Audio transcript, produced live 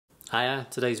Hiya,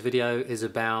 today's video is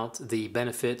about the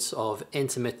benefits of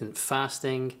intermittent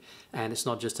fasting, and it's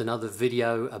not just another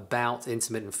video about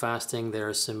intermittent fasting. There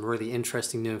is some really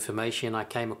interesting new information I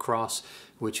came across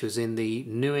which was in the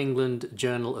New England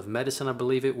Journal of Medicine, I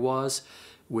believe it was,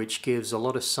 which gives a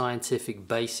lot of scientific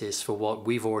basis for what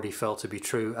we've already felt to be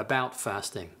true about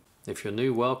fasting. If you're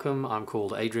new, welcome. I'm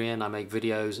called Adrian. I make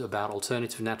videos about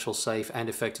alternative, natural, safe and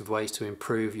effective ways to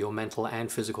improve your mental and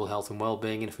physical health and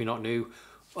well-being. And if you're not new,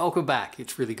 welcome back.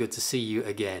 It's really good to see you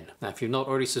again. Now, if you've not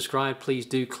already subscribed, please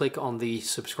do click on the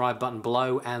subscribe button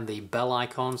below and the bell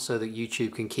icon so that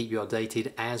YouTube can keep you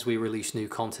updated as we release new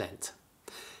content.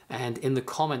 And in the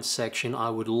comments section, I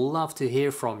would love to hear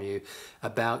from you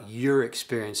about your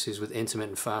experiences with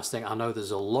intermittent fasting. I know there's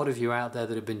a lot of you out there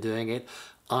that have been doing it.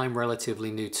 I'm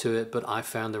relatively new to it, but I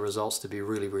found the results to be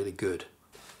really, really good.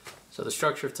 So the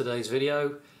structure of today's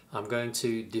video, I'm going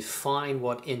to define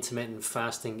what intermittent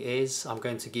fasting is. I'm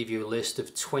going to give you a list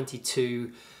of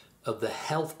 22 of the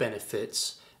health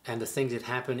benefits and the things that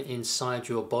happen inside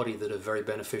your body that are very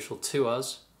beneficial to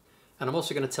us. And I'm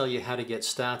also going to tell you how to get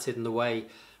started and the way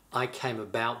I came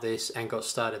about this and got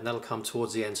started, and that'll come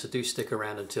towards the end, so do stick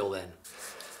around until then.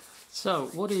 So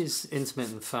what is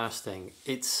intermittent fasting?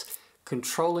 It's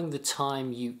controlling the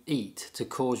time you eat to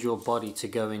cause your body to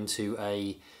go into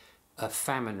a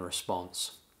famine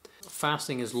response.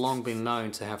 Fasting has long been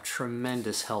known to have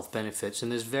tremendous health benefits, and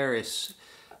there's various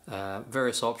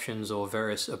options or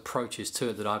various approaches to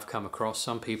it that I've come across.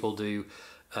 Some people do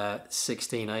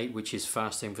 16-8, which is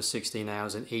fasting for 16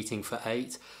 hours and eating for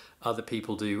 8. Other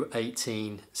people do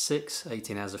 18-6,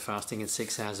 18 hours of fasting and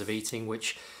 6 hours of eating,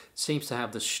 which seems to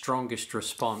have the strongest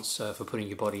response for putting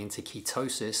your body into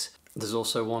ketosis. There's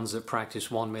also ones that practice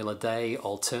 1 meal a day,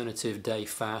 alternative day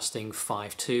fasting,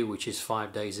 5-2, which is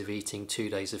 5 days of eating, 2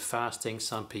 days of fasting.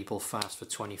 Some people fast for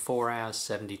 24 hours,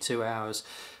 72 hours.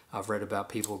 I've read about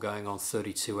people going on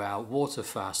 32-hour water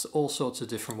fast, all sorts of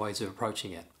different ways of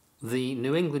approaching it. The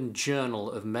New England Journal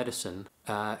of Medicine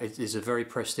it is a very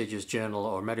prestigious journal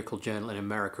or medical journal in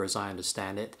America, as I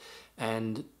understand it,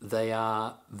 and they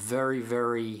are very,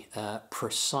 very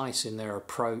precise in their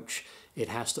approach. It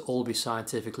has to all be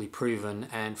scientifically proven,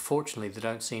 and fortunately they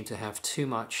don't seem to have too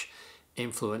much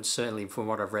influence, certainly from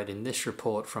what I've read in this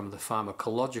report, from the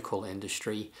pharmacological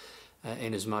industry,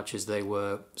 in as much as they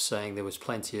were saying there was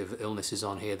plenty of illnesses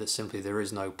on here that simply there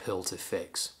is no pill to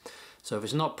fix. So if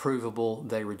it's not provable,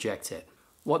 they reject it.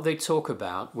 What they talk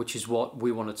about, which is what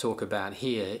we want to talk about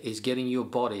here, is getting your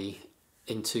body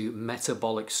into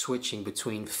metabolic switching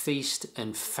between feast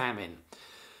and famine.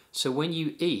 So when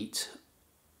you eat,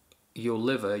 your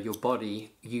liver, your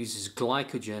body, uses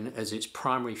glycogen as its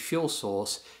primary fuel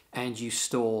source, and you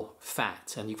store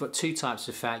fat. And you've got two types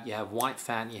of fat. You have white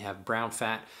fat and you have brown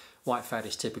fat. White fat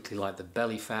is typically like the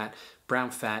belly fat. Brown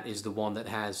fat is the one that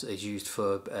is used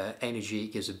for energy.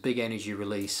 It gives a big energy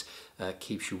release,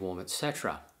 keeps you warm,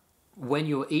 etc. When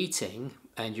you're eating,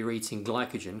 and you're eating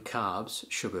glycogen, carbs,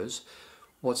 sugars,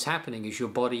 what's happening is your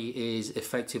body is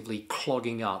effectively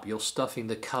clogging up. You're stuffing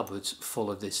the cupboards full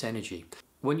of this energy.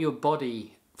 When your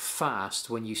body fasts,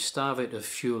 when you starve it of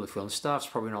fuel, and starve's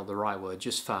probably not the right word,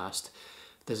 just fast,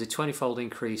 there's a 20-fold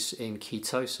increase in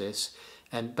ketosis.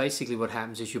 And basically what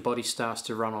happens is your body starts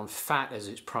to run on fat as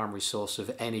its primary source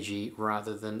of energy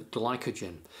rather than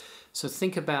glycogen. So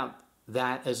think about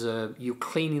that as you're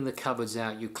cleaning the cupboards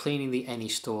out, you're cleaning the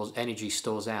energy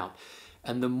stores out.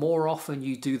 And the more often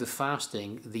you do the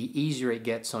fasting, the easier it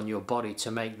gets on your body to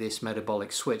make this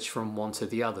metabolic switch from one to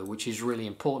the other, which is really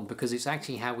important because it's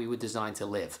actually how we were designed to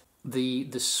live. The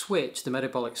switch, the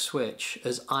metabolic switch,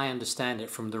 as I understand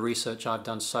it from the research I've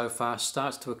done so far,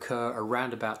 starts to occur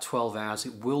around about 12 hours.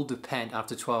 It will depend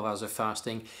after 12 hours of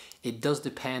fasting. It does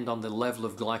depend on the level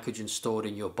of glycogen stored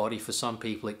in your body. For some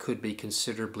people, it could be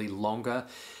considerably longer.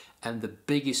 And the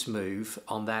biggest move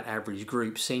on that average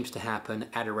group seems to happen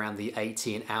at around the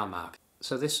 18-hour mark.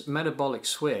 So this metabolic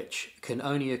switch can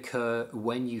only occur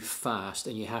when you fast,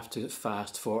 and you have to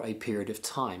fast for a period of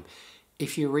time.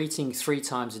 If you're eating 3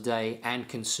 times a day and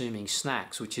consuming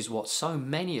snacks, which is what so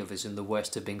many of us in the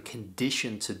West have been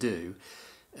conditioned to do,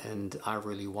 and I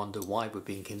really wonder why we're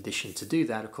being conditioned to do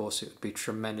that. Of course, it would be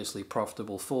tremendously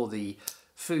profitable for the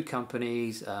food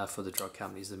companies, for the drug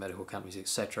companies, the medical companies,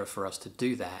 etc., for us to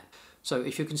do that. So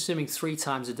if you're consuming 3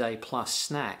 times a day plus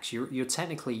snacks, you're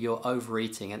technically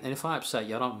overeating. And if I upset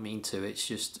you, I don't mean to. It's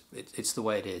just, it's the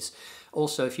way it is.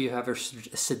 Also, if you have a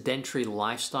sedentary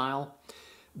lifestyle,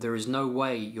 there is no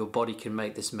way your body can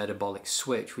make this metabolic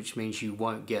switch, which means you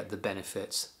won't get the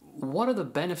benefits. What are the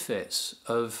benefits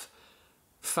of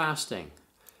fasting?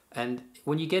 And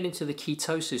when you get into the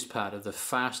ketosis part of the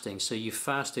fasting, so you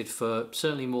fasted for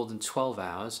certainly more than 12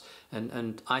 hours,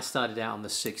 and I started out on the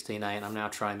 16-8 and I'm now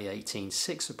trying the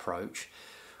 18-6 approach.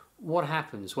 What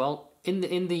happens? Well, in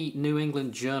the New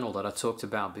England Journal that I talked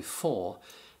about before,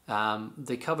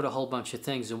 they covered a whole bunch of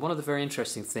things, and one of the very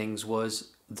interesting things was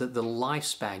that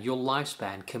your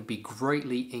lifespan can be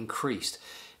greatly increased.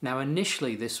 Now,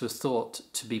 initially, this was thought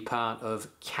to be part of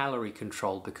calorie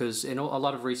control because in a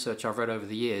lot of research I've read over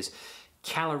the years,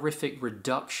 calorific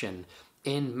reduction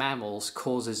in mammals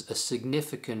causes a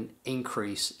significant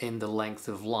increase in the length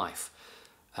of life.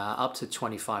 Up to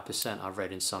 25% I've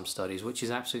read in some studies, which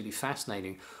is absolutely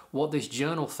fascinating. What this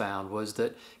journal found was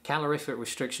that calorific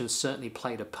restrictions certainly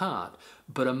played a part,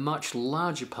 but a much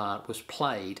larger part was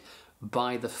played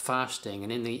by the fasting.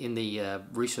 And in the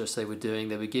research they were doing,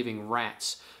 they were giving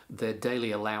rats their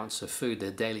daily allowance of food,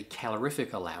 their daily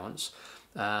calorific allowance,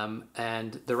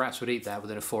 and the rats would eat that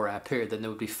within a 4-hour period. Then they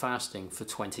would be fasting for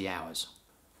 20 hours.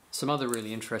 Some other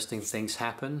really interesting things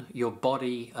happen. Your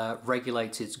body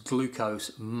regulates its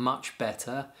glucose much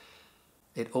better.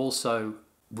 It also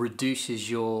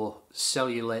reduces your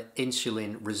cellular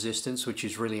insulin resistance, which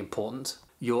is really important.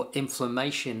 Your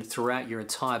inflammation throughout your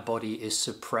entire body is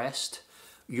suppressed.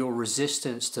 Your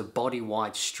resistance to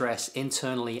body-wide stress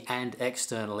internally and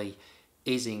externally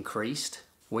is increased.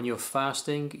 When you're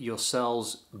fasting, your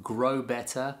cells grow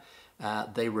better.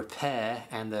 They repair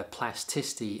and their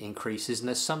plasticity increases, and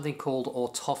there's something called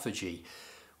autophagy,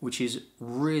 which is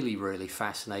really, really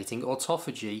fascinating.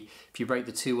 Autophagy, if you break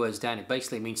the two words down, it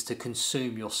basically means to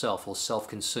consume yourself or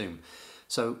self-consume.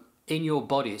 So in your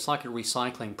body, it's like a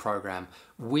recycling program.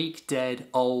 Weak, dead,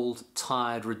 old,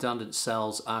 tired, redundant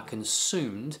cells are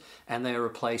consumed and they are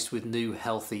replaced with new,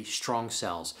 healthy, strong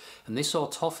cells. And this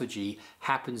autophagy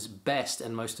happens best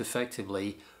and most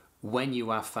effectively when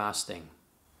you are fasting.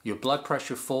 Your blood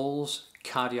pressure falls,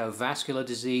 cardiovascular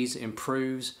disease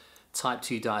improves, type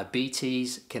 2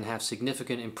 diabetes can have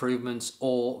significant improvements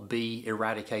or be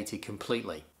eradicated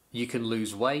completely. You can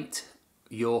lose weight,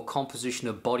 your composition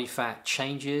of body fat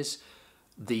changes,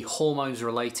 the hormones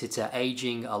related to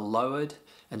aging are lowered,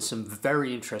 and some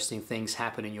very interesting things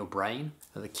happen in your brain.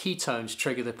 The ketones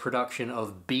trigger the production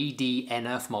of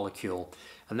BDNF molecule,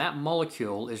 and that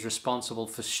molecule is responsible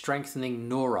for strengthening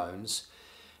neurons.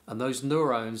 And those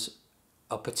neurons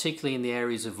are particularly in the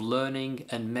areas of learning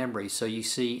and memory. So you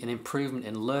see an improvement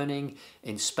in learning,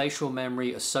 in spatial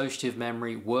memory, associative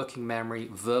memory, working memory,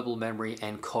 verbal memory,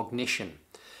 and cognition.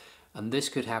 And this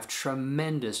could have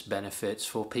tremendous benefits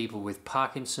for people with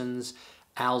Parkinson's,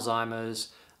 Alzheimer's,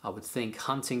 I would think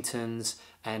Huntington's,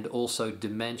 and also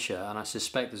dementia. And I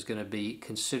suspect there's going to be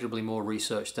considerably more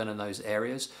research done in those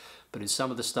areas. But in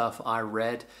some of the stuff I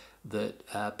read,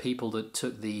 that people that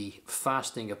took the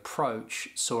fasting approach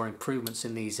saw improvements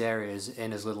in these areas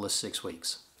in as little as 6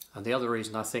 weeks. And the other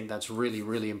reason I think that's really,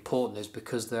 really important is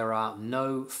because there are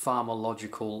no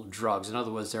pharmacological drugs. In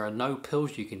other words, there are no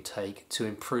pills you can take to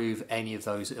improve any of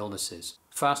those illnesses.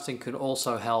 Fasting can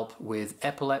also help with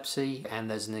epilepsy, and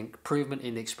there's an improvement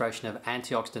in the expression of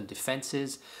antioxidant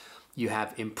defenses. You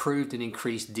have improved and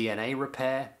increased DNA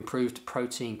repair, improved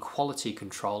protein quality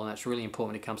control, and that's really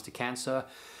important when it comes to cancer.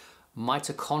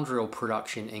 Mitochondrial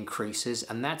production increases,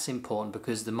 and that's important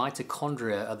because the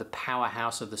mitochondria are the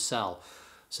powerhouse of the cell.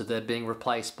 So they're being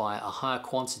replaced by a higher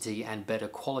quantity and better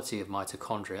quality of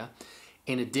mitochondria.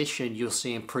 In addition, you'll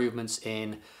see improvements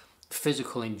in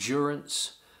physical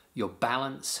endurance, your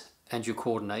balance, and your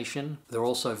coordination. There are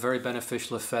also very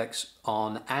beneficial effects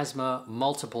on asthma,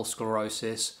 multiple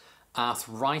sclerosis,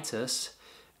 arthritis,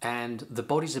 and the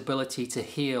body's ability to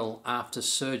heal after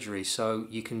surgery. So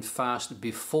you can fast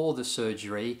before the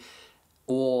surgery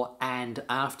and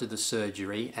after the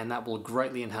surgery, and that will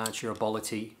greatly enhance your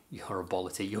body's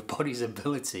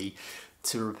ability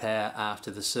to repair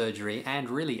after the surgery and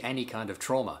really any kind of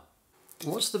trauma.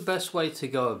 What's the best way to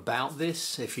go about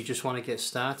this if you just want to get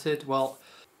started? Well,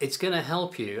 it's going to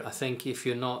help you, I think, if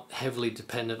you're not heavily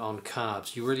dependent on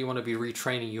carbs. You really want to be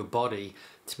retraining your body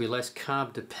to be less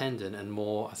carb dependent and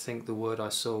more, I think the word I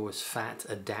saw was fat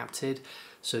adapted,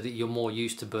 so that you're more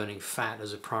used to burning fat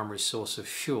as a primary source of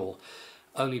fuel.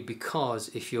 Only because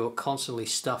if you're constantly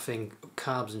stuffing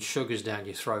carbs and sugars down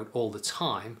your throat all the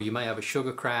time, you may have a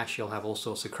sugar crash, you'll have all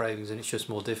sorts of cravings, and it's just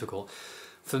more difficult.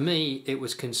 For me, it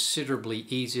was considerably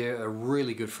easier. A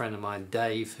really good friend of mine,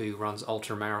 Dave, who runs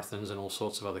ultra marathons and all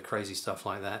sorts of other crazy stuff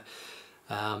like that,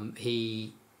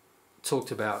 he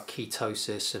talked about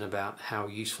ketosis and about how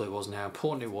useful it was and how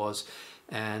important it was,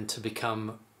 and to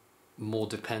become more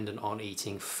dependent on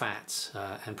eating fats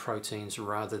and proteins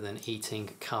rather than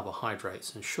eating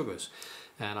carbohydrates and sugars.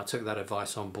 And I took that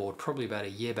advice on board probably about a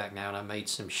year back now, and I made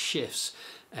some shifts,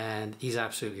 and he's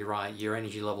absolutely right. Your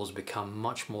energy levels become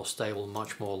much more stable,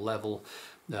 much more level,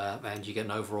 and you get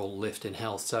an overall lift in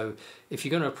health. So if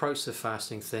you're going to approach the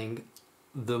fasting thing,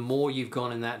 the more you've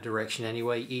gone in that direction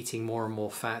anyway, eating more and more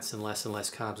fats and less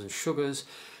carbs and sugars,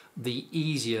 the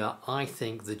easier I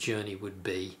think the journey would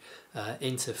be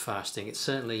into fasting. It's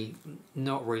certainly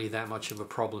not really that much of a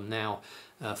problem now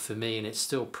for me, and it's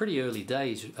still pretty early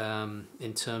days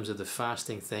in terms of the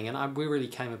fasting thing, and we really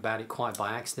came about it quite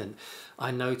by accident.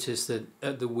 I noticed that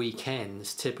at the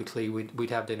weekends, typically we'd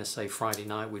have dinner, say Friday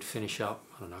night, we'd finish up,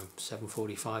 I don't know,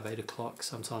 7:45, 8 o'clock,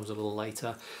 sometimes a little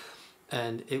later.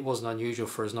 And it wasn't unusual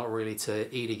for us not really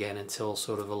to eat again until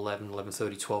sort of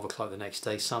 11:30, 12 o'clock the next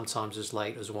day, sometimes as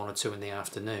late as 1 or 2 in the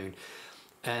afternoon.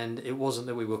 And it wasn't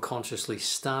that we were consciously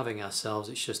starving ourselves,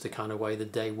 it's just the kind of way the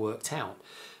day worked out.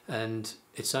 And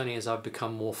it's only as I've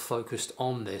become more focused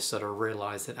on this that I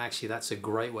realized that actually that's a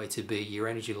great way to be. Your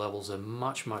energy levels are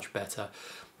much better.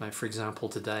 Like for example,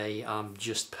 today I'm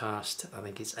just past, I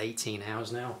think it's 18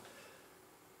 hours now.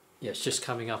 Yeah, it's just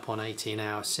coming up on 18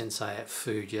 hours since I ate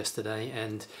food yesterday,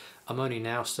 and I'm only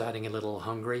now starting getting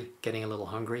a little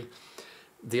hungry.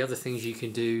 The other things you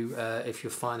can do if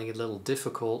you're finding it a little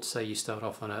difficult, say you start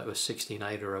off on a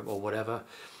 16-8 or whatever,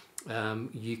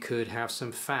 you could have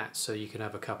some fat. So you can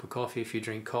have a cup of coffee. If you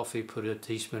drink coffee, put a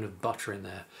teaspoon of butter in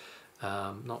there.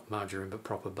 Not margarine, but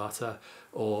proper butter.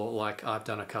 Or like I've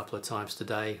done a couple of times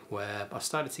today where I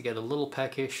started to get a little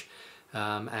peckish,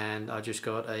 and I just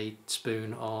got a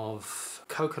spoon of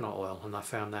coconut oil, and I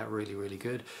found that really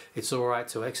good. It's all right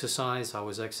to exercise. I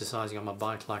was exercising on my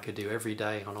bike like I do every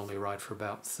day. I normally ride for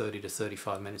about 30 to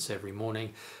 35 minutes every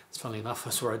morning. It's funny enough,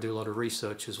 that's where I do a lot of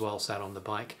research as well, sat on the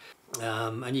bike.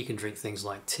 And you can drink things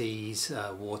like teas,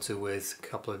 water with a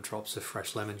couple of drops of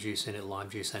fresh lemon juice in it, lime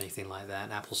juice, anything like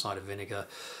that, apple cider vinegar.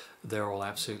 They're all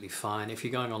absolutely fine. If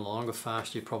you're going on a longer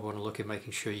fast, you probably want to look at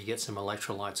making sure you get some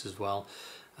electrolytes as well.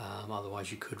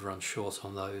 Otherwise you could run short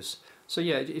on those. So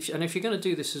yeah, if you're going to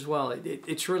do this as well,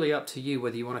 it's really up to you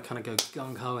whether you want to kind of go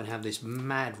gung-ho and have this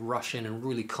mad rush in and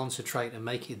really concentrate and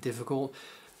make it difficult.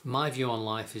 My view on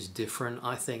life is different.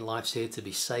 I think life's here to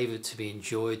be savoured, to be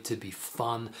enjoyed, to be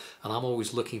fun, and I'm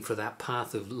always looking for that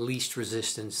path of least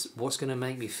resistance. What's going to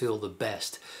make me feel the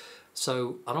best?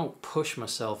 So I don't push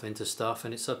myself into stuff,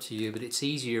 and it's up to you, but it's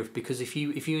easier because if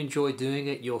you enjoy doing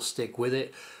it, you'll stick with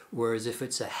it. Whereas if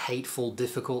it's a hateful,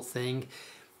 difficult thing,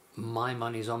 my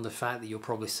money's on the fact that you'll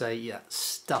probably say, yeah,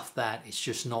 stuff that, it's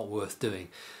just not worth doing.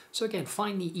 So again,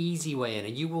 find the easy way in,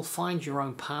 and you will find your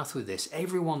own path with this.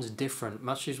 Everyone's different.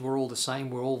 Much as we're all the same,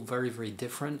 we're all very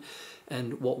different.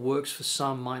 And what works for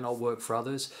some might not work for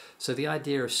others. So the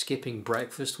idea of skipping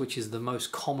breakfast, which is the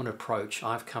most common approach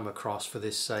I've come across for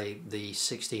this, say, the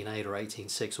 16-8 or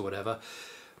 18-6 or whatever,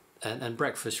 and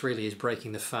breakfast really is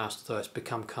breaking the fast, though it's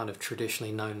become kind of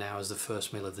traditionally known now as the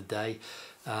first meal of the day.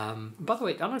 By the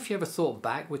way, I don't know if you ever thought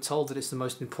back, we're told that it's the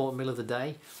most important meal of the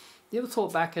day. You ever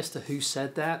thought back as to who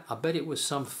said that? I bet it was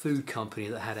some food company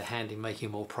that had a hand in making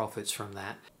more profits from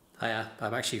that.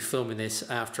 I'm actually filming this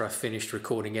after I finished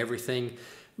recording everything.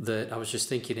 That I was just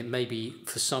thinking it maybe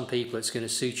for some people it's going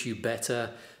to suit you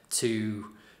better to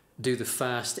do the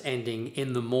fast ending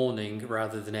in the morning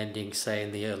rather than ending, say,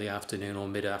 in the early afternoon or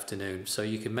mid-afternoon. So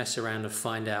you can mess around and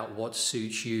find out what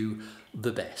suits you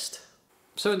the best.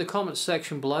 So in the comments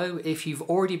section below, if you've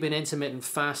already been intermittent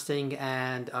fasting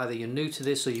and either you're new to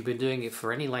this or you've been doing it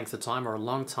for any length of time or a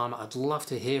long time, I'd love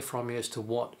to hear from you as to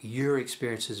what your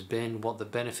experience has been, what the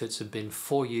benefits have been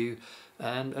for you,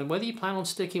 and whether you plan on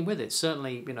sticking with it.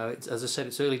 Certainly, you know, as I said,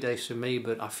 it's early days for me,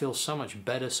 but I feel so much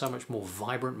better, so much more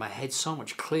vibrant, my head's so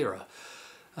much clearer,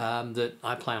 that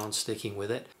I plan on sticking with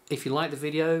it. If you like the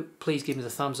video, please give me the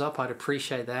thumbs up. I'd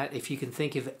appreciate that. If you can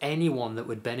think of anyone that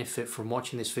would benefit from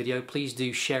watching this video, please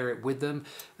do share it with them.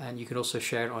 And you can also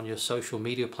share it on your social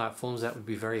media platforms. That would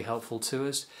be very helpful to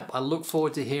us. I look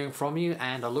forward to hearing from you,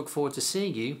 and I look forward to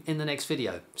seeing you in the next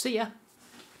video. See ya!